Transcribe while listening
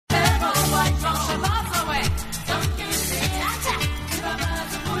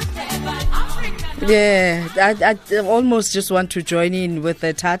Yeah, I almost just want to join in with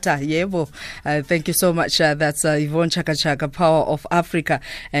the Tata Yebo. Thank you so much. That's Yvonne Chaka Chaka, Power of Africa.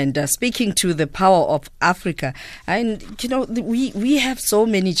 And speaking to the power of Africa, and we have so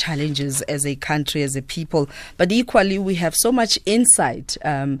many challenges as a country, as a people, but equally we have so much insight,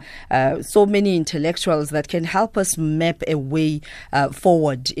 so many intellectuals that can help us map a way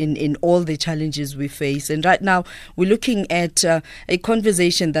forward in all the challenges we face. And right now we're looking at a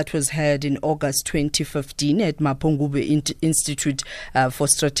conversation that was had in August 2015 at Mapungubwe Institute for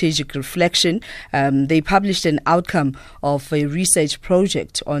Strategic Reflection. They published an outcome of a research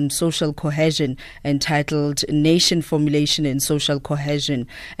project on social cohesion entitled Nation Formulation and Social Cohesion.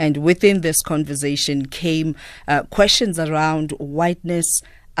 And within this conversation came questions around whiteness,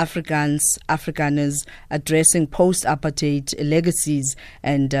 Afrikaans, Afrikaners, addressing post-apartheid legacies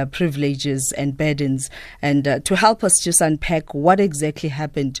and privileges and burdens. And to help us just unpack what exactly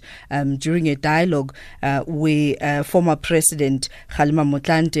happened during a dialogue where former President Kgalema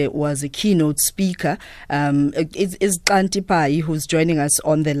Motlanthe was a keynote speaker, is Xhanti Payi, who's joining us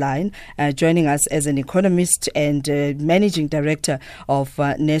on the line, joining us as an economist and managing director of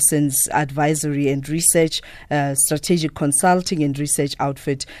Nascence Advisory and Research, strategic consulting and research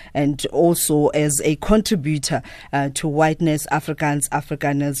outfit, and also as a contributor to Whiteness, Afrikaans,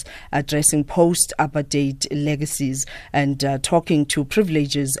 Afrikaners, addressing post-apartheid legacies and talking to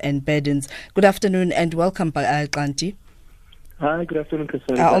privileges and burdens. Good afternoon and welcome, Xhanti. Hi, good afternoon,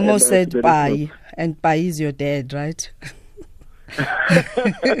 Cassandra. I almost said Payi, and Payi is your dad, right?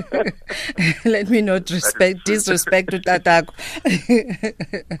 Let me not disrespect to Tatako.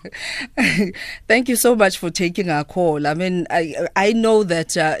 Thank you so much for taking our call. I mean, I know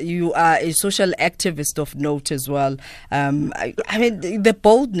that you are a social activist of note as well. I mean, the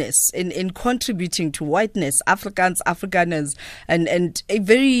boldness in contributing to whiteness, Afrikaans, Afrikaners, and a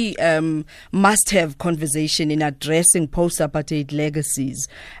very must-have conversation in addressing post-apartheid legacies.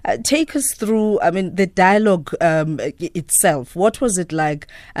 Take us through, I mean, the dialogue itself. What was it like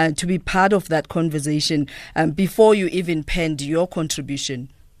to be part of that conversation before you even penned your contribution?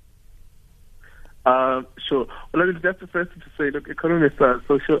 Sure. Well, I mean, that's the first thing to say. Look, economists are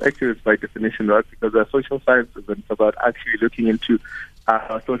social activists by definition, right? Because they're social sciences, and it's about actually looking into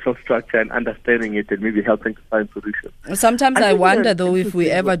social structure and understanding it and maybe helping to find solutions. Sometimes I wonder, though, if we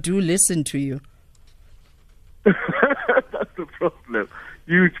ever do listen to you. That's the problem.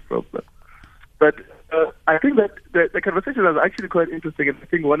 Huge problem. But I think that the conversation was actually quite interesting, and I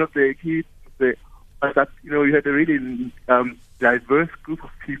think one of the keys was that you had a really diverse group of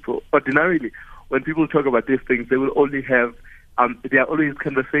people. Ordinarily, when people talk about these things, they will only have there are always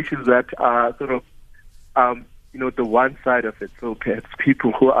conversations that are sort of the one side of it. So perhaps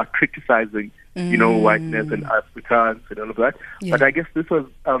people who are criticizing whiteness and Afrikaans and all of that. Yeah. But I guess this was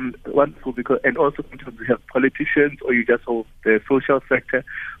wonderful because, and also sometimes we have politicians or you just hold the social sector.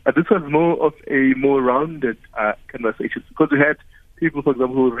 But this was more of a more rounded conversation because we had people, for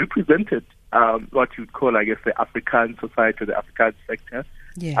example, who represented what you'd call, I guess, the Afrikaans society, the Afrikaans sector,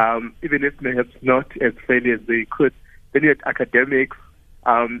 even if perhaps not as fairly as they could. Then you had academics,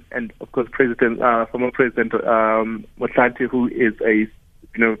 and of course, former President Motlanthe, who is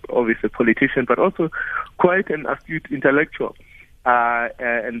obviously a politician, but also quite an astute intellectual,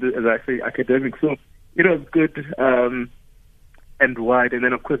 and as I say, academic. So it was good and wide. And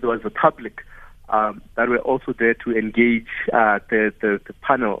then, of course, there was the public that were also there to engage the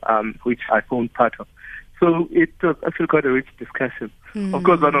panel, which I formed part of. So it was actually quite a rich discussion. Mm-hmm. Of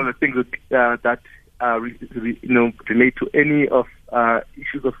course, one of the things that relate to any of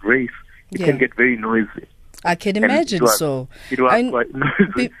issues of race, it can get very noisy. I can imagine so. It was quite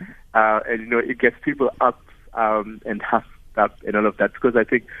noisy, and it gets people up and huffed up and all of that. Because I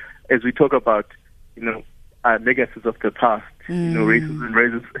think, as we talk about, legacies of the past, racism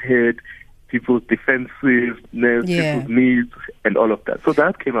raises head, people's defensiveness, people's needs, and all of that. So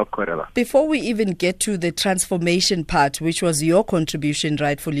that came up quite a lot. Before we even get to the transformation part, which was your contribution,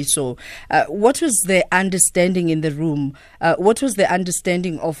 rightfully so, what was the understanding in the room? What was the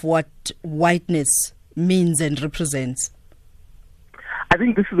understanding of what whiteness means and represents? I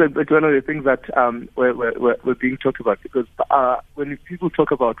think this is one of the things that we're being talked about, because when people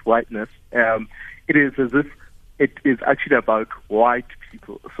talk about whiteness, it is as if it is actually about white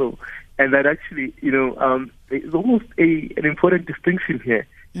people. So, and that actually, there's almost an important distinction here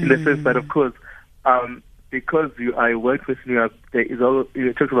in the sense that, of course, because you are a white person, there is all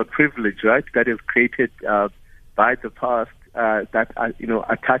talks about privilege, right? That is created by the past that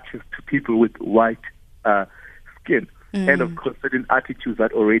attaches to people with white skin, and of course certain attitudes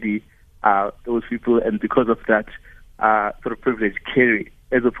that already those people, and because of that sort of privilege carry,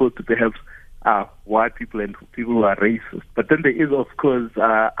 as opposed to perhaps white people and people who are racist. But then there is, of course,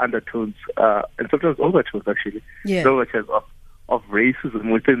 undertones and sometimes overtones, actually, so much as of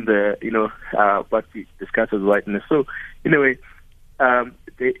racism within the, what we discuss as whiteness. So, in a way,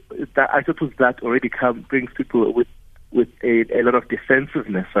 I suppose that already brings people with a lot of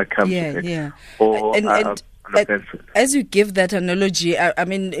defensiveness that comes with it. Or, as you give that analogy, I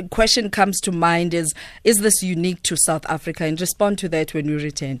mean, a question comes to mind is this unique to South Africa? And respond to that when we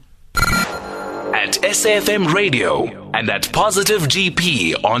return. At SAFM Radio and at Positive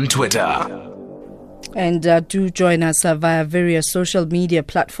GP on Twitter. And do join us via various social media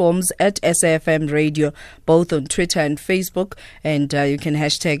platforms at SAFM Radio, both on Twitter and Facebook. And you can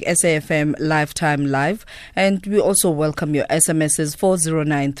hashtag SAFM Lifetime Live. And we also welcome your SMSs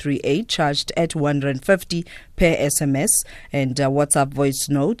 40938, charged at 150 per SMS, and WhatsApp voice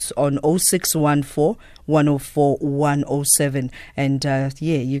notes on 0614 104 107. And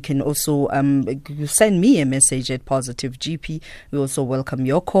you can also send me a message at Positive GP. We also welcome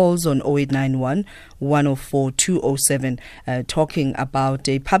your calls on 0891 104 207, talking about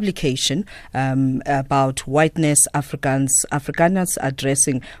a publication about Whiteness, Afrikaners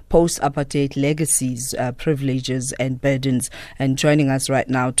addressing post-Apartheid legacies, privileges and burdens. And joining us right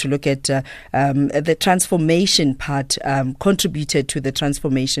now to look at the transformation part, contributed to the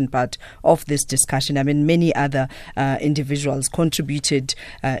transformation part of this discussion. I mean, many other individuals contributed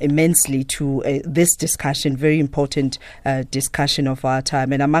immensely to this discussion, very important discussion of our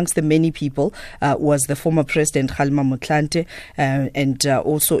time. And amongst the many people was the former President Kgalema Motlanthe, and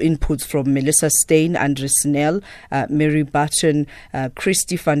also inputs from Melissa Steyn, Andre Snell, Mary Barton,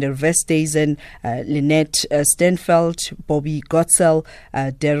 Christy van der Westhuizen, Lynette Stenfeld, Bobby Gotzel,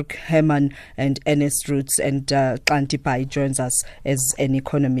 Derek Herman, and Ernest Roots. And Xhanti Payi joins us as an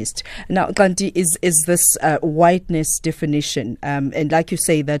economist. Now, Xhanti, is this whiteness definition, and like you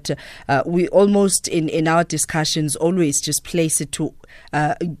say that we almost in our discussions always just place it to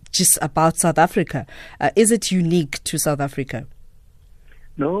just about South Africa. Is it unique to South Africa?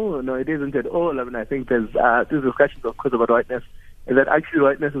 No, it isn't at all. I mean, I think there's discussions, of course, about whiteness, and that actually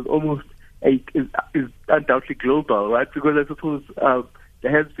whiteness is almost is undoubtedly global, right? Because I suppose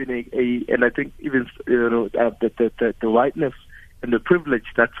there has been and I think even the whiteness and the privilege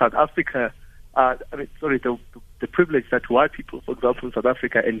that South Africa, the privilege that white people, for example, in South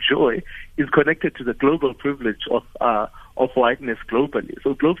Africa enjoy, is connected to the global privilege of whiteness globally.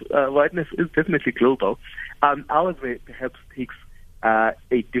 So whiteness is definitely global. Ours perhaps takes a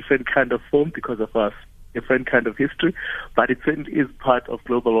different kind of form because of our different kind of history, but it certainly is part of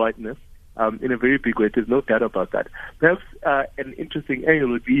global whiteness. In a very big way. There's no doubt about that. Perhaps an interesting angle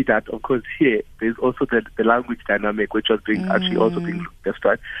would be that, of course, here there's also the language dynamic, which was actually also being looked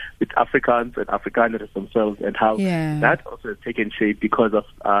at with Afrikaans and Afrikaners themselves, and how that also has taken shape because of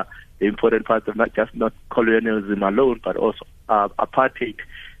the important parts of not colonialism alone, but also apartheid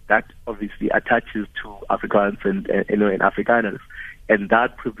that obviously attaches to Afrikaans and Afrikaners, and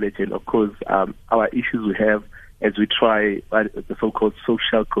that privilege, and of course our issues we have as we try the so-called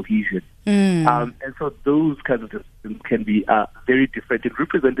social cohesion. And so those kinds of systems can be very different and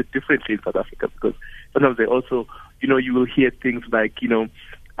represented differently in South Africa, because sometimes they also, you will hear things like,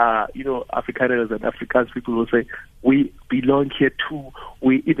 Afrikaners and Afrikaans people will say, we belong here too.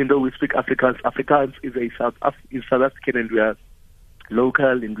 Even though we speak Afrikaans, Afrikaans is South African, and we are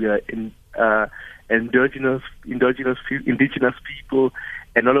local, and we are indigenous people,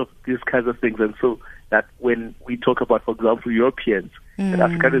 and all of these kinds of things. And so that when we talk about, for example, Europeans, that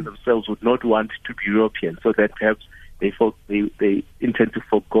Afrikaners themselves would not want to be European, so that perhaps they intend to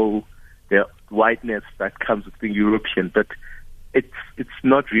forego the whiteness that comes with being European. But it's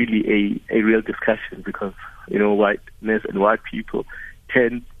not really a real discussion, because whiteness and white people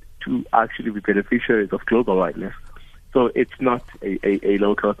tend to actually be beneficiaries of global whiteness. So it's not a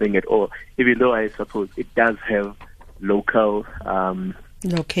local thing at all, even though I suppose it does have local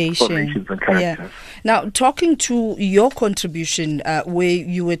location. Now, talking to your contribution, where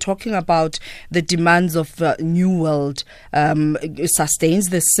you were talking about the demands of New World, sustains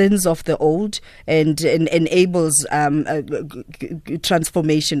the sins of the old and enables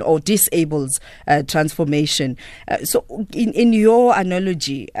transformation, or disables transformation. So in your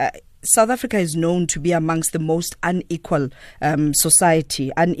analogy, South Africa is known to be amongst the most unequal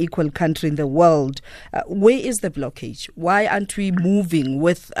unequal country in the world. Where is the blockage? Why aren't we moving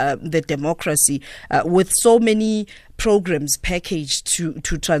with the democracy, with so many programs packaged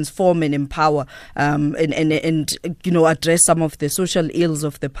to transform and empower and address some of the social ills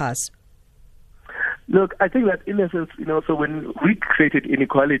of the past? Look, I think that in essence, so when we created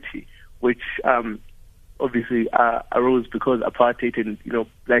inequality, which obviously arose because apartheid and,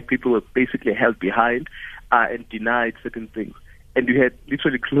 black people were basically held behind and denied certain things. And we had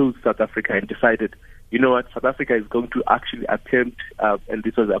literally closed South Africa and decided, you know what, South Africa is going to actually attempt, and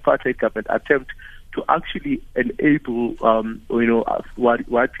this was the apartheid government, attempt to actually enable,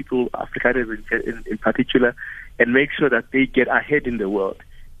 white people, Afrikaners in particular, and make sure that they get ahead in the world.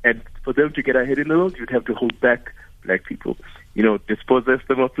 And for them to get ahead in the world, you'd have to hold back black people. Dispossess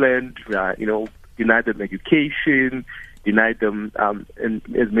them of land, deny them education, deny them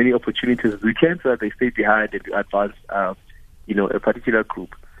as many opportunities as we can so that they stay behind and advance, a particular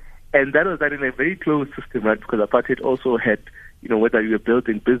group. And that was done in a very closed system, right? Because apartheid also had, whether you were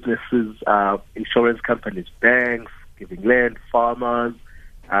building businesses, insurance companies, banks, giving land, farmers,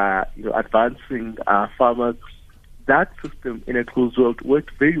 advancing farmers. That system in a closed world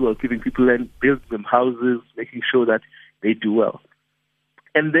worked very well, giving people land, building them houses, making sure that they do well.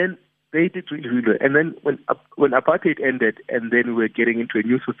 And then they did really, really well. And then when apartheid ended, and then we were getting into a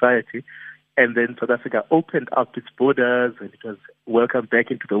new society, and then South Africa opened up its borders and it was welcomed back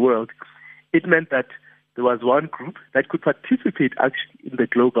into the world, it meant that there was one group that could participate actually in the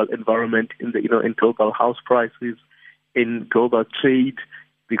global environment, in global house prices, in global trade,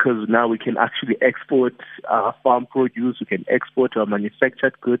 because now we can actually export our farm produce, we can export our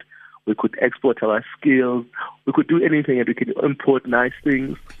manufactured goods, we could export our skills, we could do anything, and we can import nice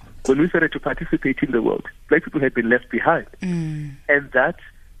things. When we started to participate in the world, black people had been left behind, and that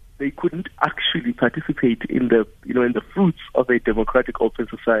they couldn't actually participate in the fruits of a democratic open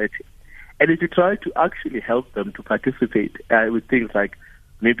society. And if you try to actually help them to participate with things like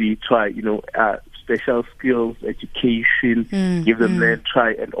maybe try, special skills, education, give them land,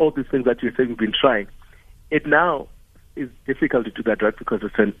 try, and all these things that you're saying we've been trying, it now is difficult to do that, right? Because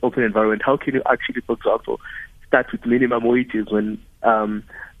it's an open environment. How can you actually, for example, start with minimum wages when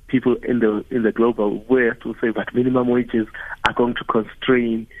people in the global West will say that minimum wages are going to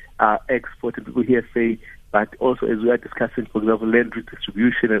constrain export, and people here say, but also as we are discussing, for example, land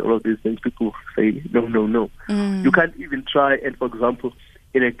redistribution and all of these things, people say, no. You can't even try and, for example,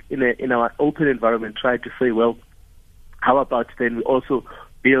 in our open environment, try to say, well, how about then we also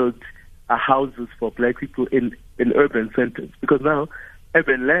build houses for black people in urban centers? Because now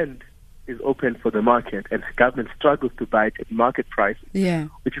urban land is open for the market, and the government struggles to buy it at market prices,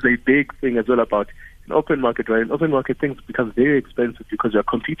 which is a big thing as well about an open market, right? An open market, things become very expensive because you're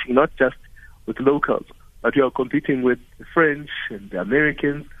competing not just with locals, but you're competing with the French and the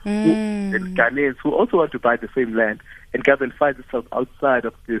Americans and Ghanaians who also want to buy the same land, and government finds itself outside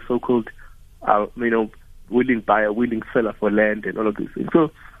of the so-called, willing buyer, willing seller for land and all of these things.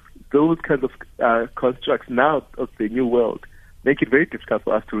 So those kinds of constructs now of the new world make it very difficult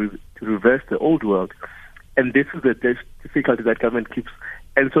for us to reverse the old world. And this is the difficulty that government keeps.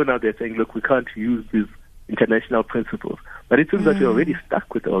 And so now they're saying, look, we can't use these international principles. But it seems that we're already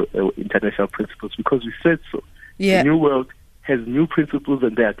stuck with our international principles because we said so. The new world has new principles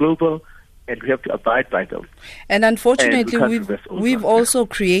and they are global, and we have to abide by them. And unfortunately, we've also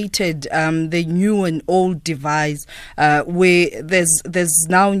created the new and old divide, where there's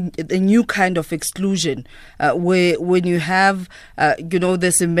now a new kind of exclusion, where when you have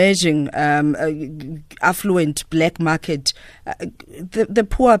this emerging affluent black market, the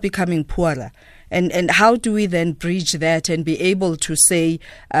poor are becoming poorer. And how do we then bridge that and be able to say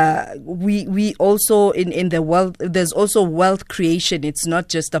we also in the wealth, there's also wealth creation. It's not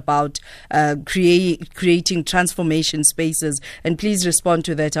just about creating transformation spaces. And please respond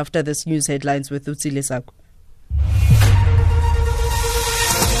to that after this news headlines with Utsile Sako.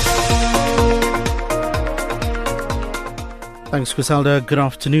 Thanks, Griselda. Good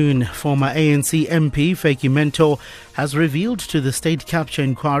afternoon. Former ANC MP Feki Mentor has revealed to the State Capture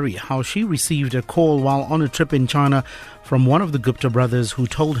Inquiry how she received a call while on a trip in China from one of the Gupta brothers who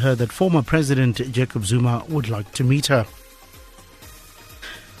told her that former President Jacob Zuma would like to meet her.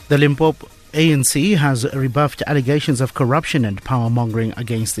 The Limpopo ANC has rebuffed allegations of corruption and power-mongering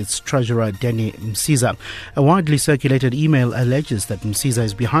against its treasurer, Danny Msiza. A widely circulated email alleges that Msiza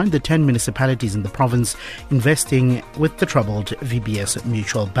is behind the 10 municipalities in the province investing with the troubled VBS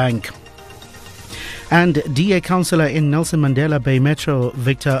Mutual Bank. And DA councillor in Nelson Mandela Bay Metro,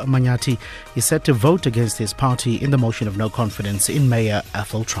 Victor Manyati, is set to vote against his party in the motion of no confidence in Mayor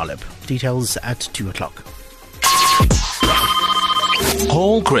Ethel Trollip. Details at 2 o'clock.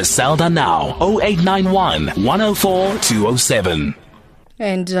 Call Griselda now, 0891 104 207.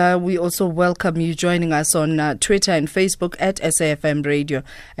 And we also welcome you joining us on Twitter and Facebook at SAFM Radio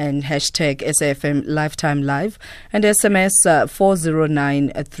and hashtag SAFM Lifetime Live. And SMS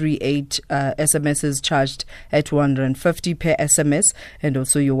 40938. SMS is charged at 150 per SMS. And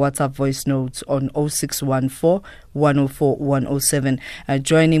also your WhatsApp voice notes on 0614 104 107.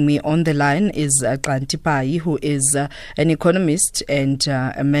 Joining me on the line is Xhanti Payi, who is an economist and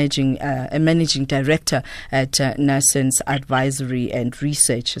a managing director at Nascence Advisory and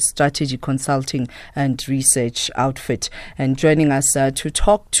Research, a strategy consulting and research outfit. And joining us to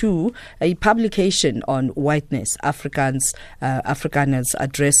talk to a publication on Whiteness, Afrikaners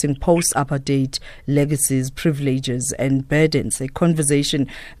addressing post-apartheid legacies, privileges and burdens, a conversation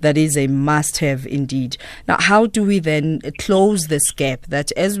that is a must-have indeed. Now, how do we then close this gap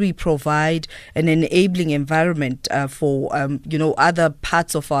that as we provide an enabling environment for other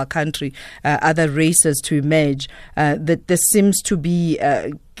parts of our country, other races to emerge, that there seems to be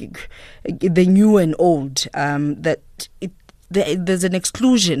the new and old, there's an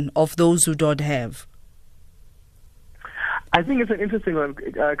exclusion of those who don't have? I think it's an interesting one,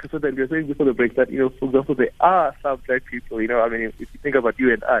 because you're saying before the break that, for example, there are some black people, if you think about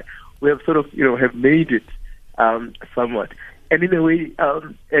you and I, we have sort of, have made it somewhat. And in a way,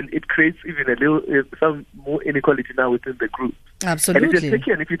 and it creates even a little, some more inequality now within the group. Absolutely.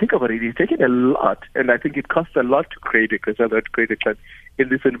 And if you think about it, it's taken a lot, and I think it costs a lot to create a class in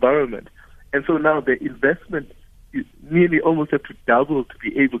this environment. And so now the investment is nearly almost have to double to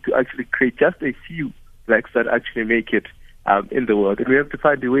be able to actually create just a few blacks that actually make it in the world. And we have to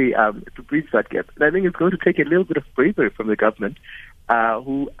find a way to bridge that gap. And I think it's going to take a little bit of bravery from the government,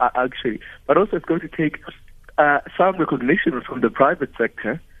 who are actually, but also it's going to take some recognition from the private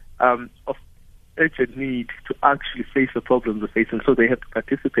sector of urgent need to actually face the problems they're facing, so they have to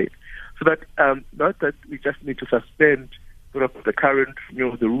participate. So that not that we just need to suspend sort of the current,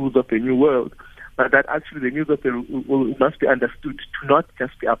 the rules of the new world, but that actually the rules of the world must be understood to not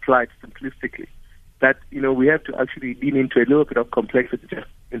just be applied simplistically. That we have to actually lean into a little bit of complexity just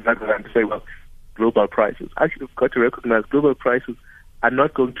in fact and say, well, global prices. Actually, we've got to recognize global prices are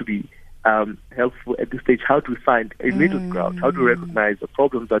not going to be helpful at this stage. How do we find a middle ground? How do we recognize the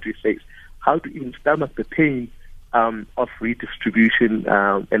problems that we face? How to even stomach the pain of redistribution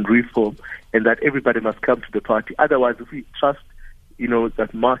and reform, and that everybody must come to the party. Otherwise, if we trust, that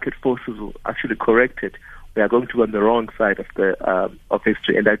market forces will actually correct it, we are going to be on the wrong side of the of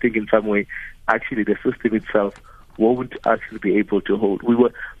history. And I think in some way, actually, the system itself won't actually be able to hold.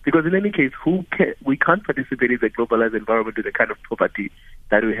 Because in any case, we can't participate in the globalized environment with the kind of poverty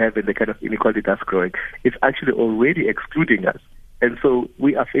that we have and the kind of inequality that's growing. It's actually already excluding us. And so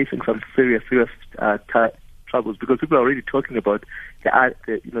we are facing some serious troubles, because people are already talking about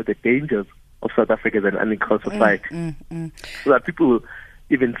the dangers of South Africa as an unequal society. So that people will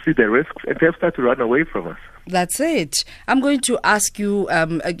even see the risks and they'll start to run away from us. That's it. I'm going to ask you,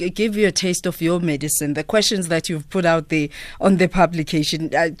 give you a taste of your medicine, the questions that you've put out there on the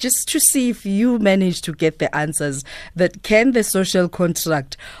publication, just to see if you manage to get the answers. That can the social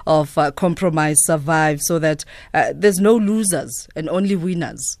contract of compromise survive, so that there's no losers and only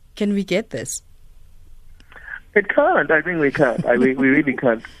winners? Can we get this? It can't. I think we can't. We really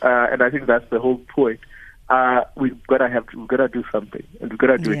can't. And I think that's the whole point. We've got to do something, and we've got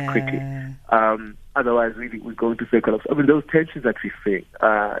to do it quickly. Otherwise, really, we're going to say collapse. I mean, those tensions that we're seeing,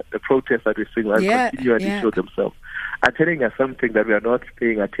 the protests that we're seeing, continually show themselves, are telling us something that we are not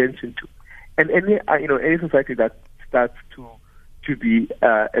paying attention to. And any society that starts to be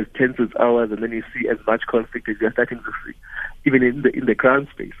as tense as ours, and then you see as much conflict as you're starting to see, even in the ground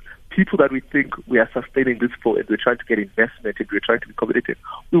space. People that we think we are sustaining this for, and we're trying to get investment, and we're trying to be competitive,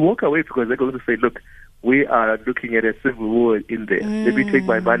 we walk away because they're going to say, look, we are looking at a civil war in there. Let me take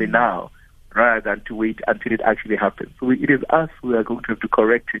my money now rather than to wait until it actually happens. So it is us who are going to have to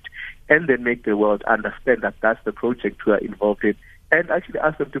correct it, and then make the world understand that that's the project we are involved in, and actually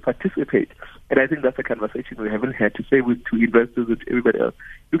ask them to participate. And I think that's a conversation we haven't had to say to investors and to everybody else.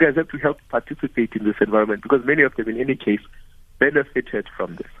 You guys have to help participate in this environment, because many of them, in any case, benefited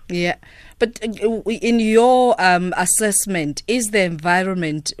from this. Yeah, but in your assessment, is the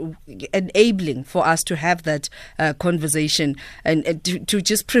environment enabling for us to have that conversation and to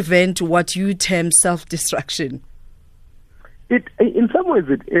just prevent what you term self-destruction? In some ways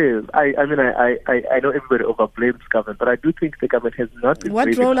it is. I know everybody overblames government, but I do think the government has not been.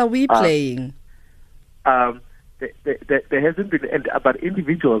 What role are we playing? There hasn't been, but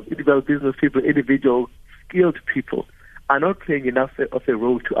individual business people, individual skilled people are not playing enough of a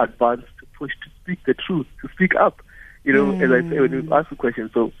role to advance, to push, to speak the truth, to speak up. As I say, when you ask the question,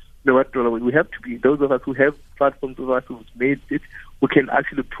 so you know what, we have to be those of us who have platforms, of us who've made it, who can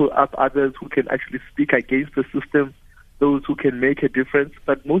actually pull up others, who can actually speak against the system, those who can make a difference,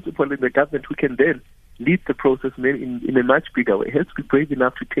 but most importantly, the government who can then lead the process in a much bigger way. It has to be brave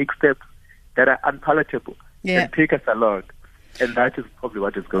enough to take steps that are unpalatable and take us along. And that is probably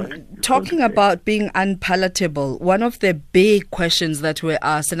what is going to Talking about being unpalatable, one of the big questions that were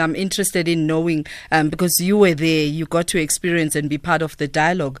asked, and I'm interested in knowing, because you were there, you got to experience and be part of the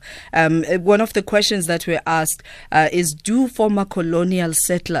dialogue. One of the questions that were asked is, do former colonial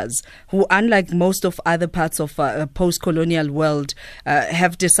settlers, who unlike most of other parts of post-colonial world,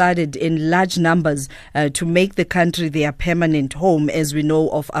 have decided in large numbers to make the country their permanent home, as we know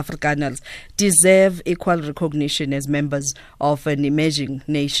of Afrikaners, deserve equal recognition as members of an emerging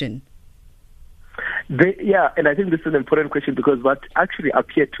nation? And I think this is an important question, because what actually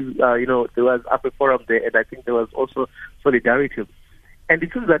appeared to, there was up a forum there, and I think there was also solidarity. And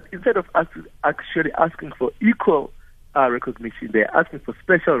it seems that instead of us actually asking for equal recognition, they're asking for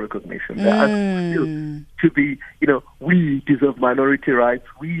special recognition. They're asking to be, we deserve minority rights,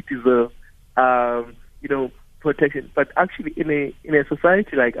 we deserve, protection. But actually, in a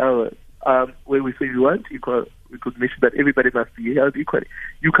society like ours, where we say we want equal recognition, that everybody must be held equally,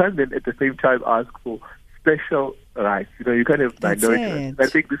 you can't then at the same time ask for special rights. You can't have minority rights. I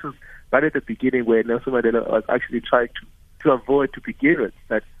think this is right at the beginning where Nelson Mandela was actually trying to avoid to begin with,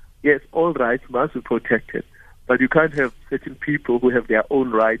 that yes, all rights must be protected, but you can't have certain people who have their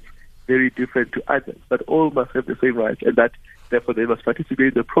own rights very different to others, but all must have the same rights, and that therefore they must participate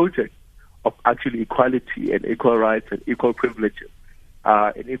in the project of actually equality and equal rights and equal privileges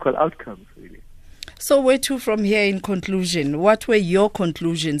and equal outcomes, really. So where to from here in conclusion? What were your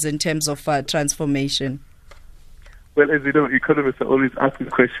conclusions in terms of transformation? Well, as you know, economists are always asking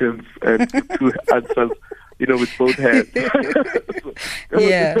questions and to answers, with both hands.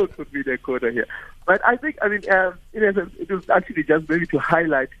 Don't put me in a corner here. But I think, it was actually just maybe to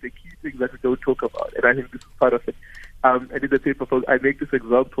highlight the key things that we don't talk about, and I think this is part of it. And in the paper, I make this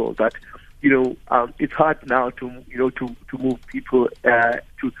example that, it's hard now to move people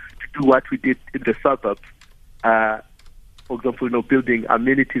to do what we did in the suburbs. For example, building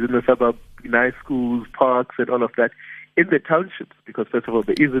amenities in the suburbs, nice schools, parks, and all of that in the townships, because first of all,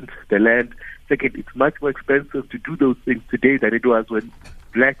 there isn't the land. Second, it's much more expensive to do those things today than it was when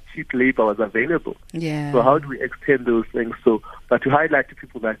black cheap labor was available. Yeah. So how do we extend those things? But to highlight to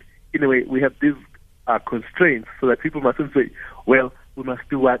people that, in a way, we have these constraints, so that people mustn't say, well, we must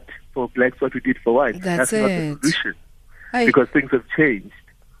do what for blacks, what we did for whites. That's not the solution, because things have changed.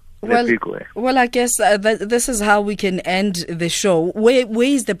 Well, I guess this is how we can end the show. Where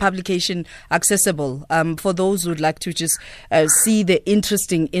is the publication accessible for those who would like to just see the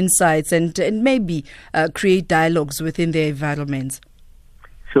interesting insights and maybe create dialogues within their environments?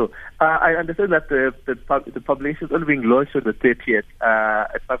 Sure. I understand that the publication is only being launched on the 30th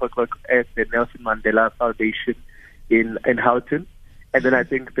at 5 o'clock at the Nelson Mandela Foundation in Houghton. And then I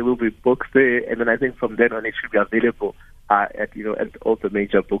think there will be books there, and then I think from then on it should be available at all the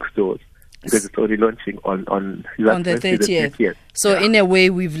major bookstores, because it's only launching on the 30th. So in a way,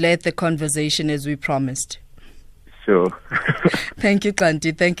 we've led the conversation as we promised. Sure. Thank you,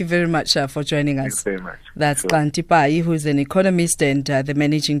 Xhanti. Thank you very much for joining us. Thank you very much. That's Xhanti Payi, who is an economist and the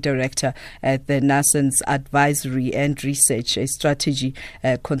managing director at the Nascence Advisory and Research, a strategy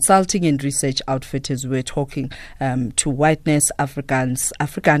consulting and research outfit, as we're talking to Whiteness,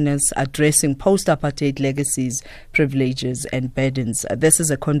 Afrikaners addressing post-apartheid legacies, privileges and burdens. This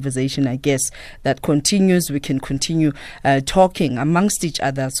is a conversation, I guess, that continues. We can continue talking amongst each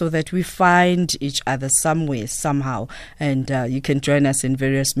other so that we find each other somewhere, somehow. And you can join us in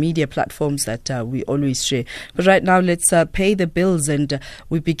various media platforms that we always share. But right now, let's pay the bills, and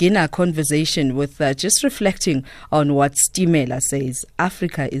we begin our conversation with just reflecting on what Stimela says.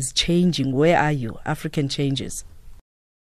 Africa is changing. Where are you? African changes.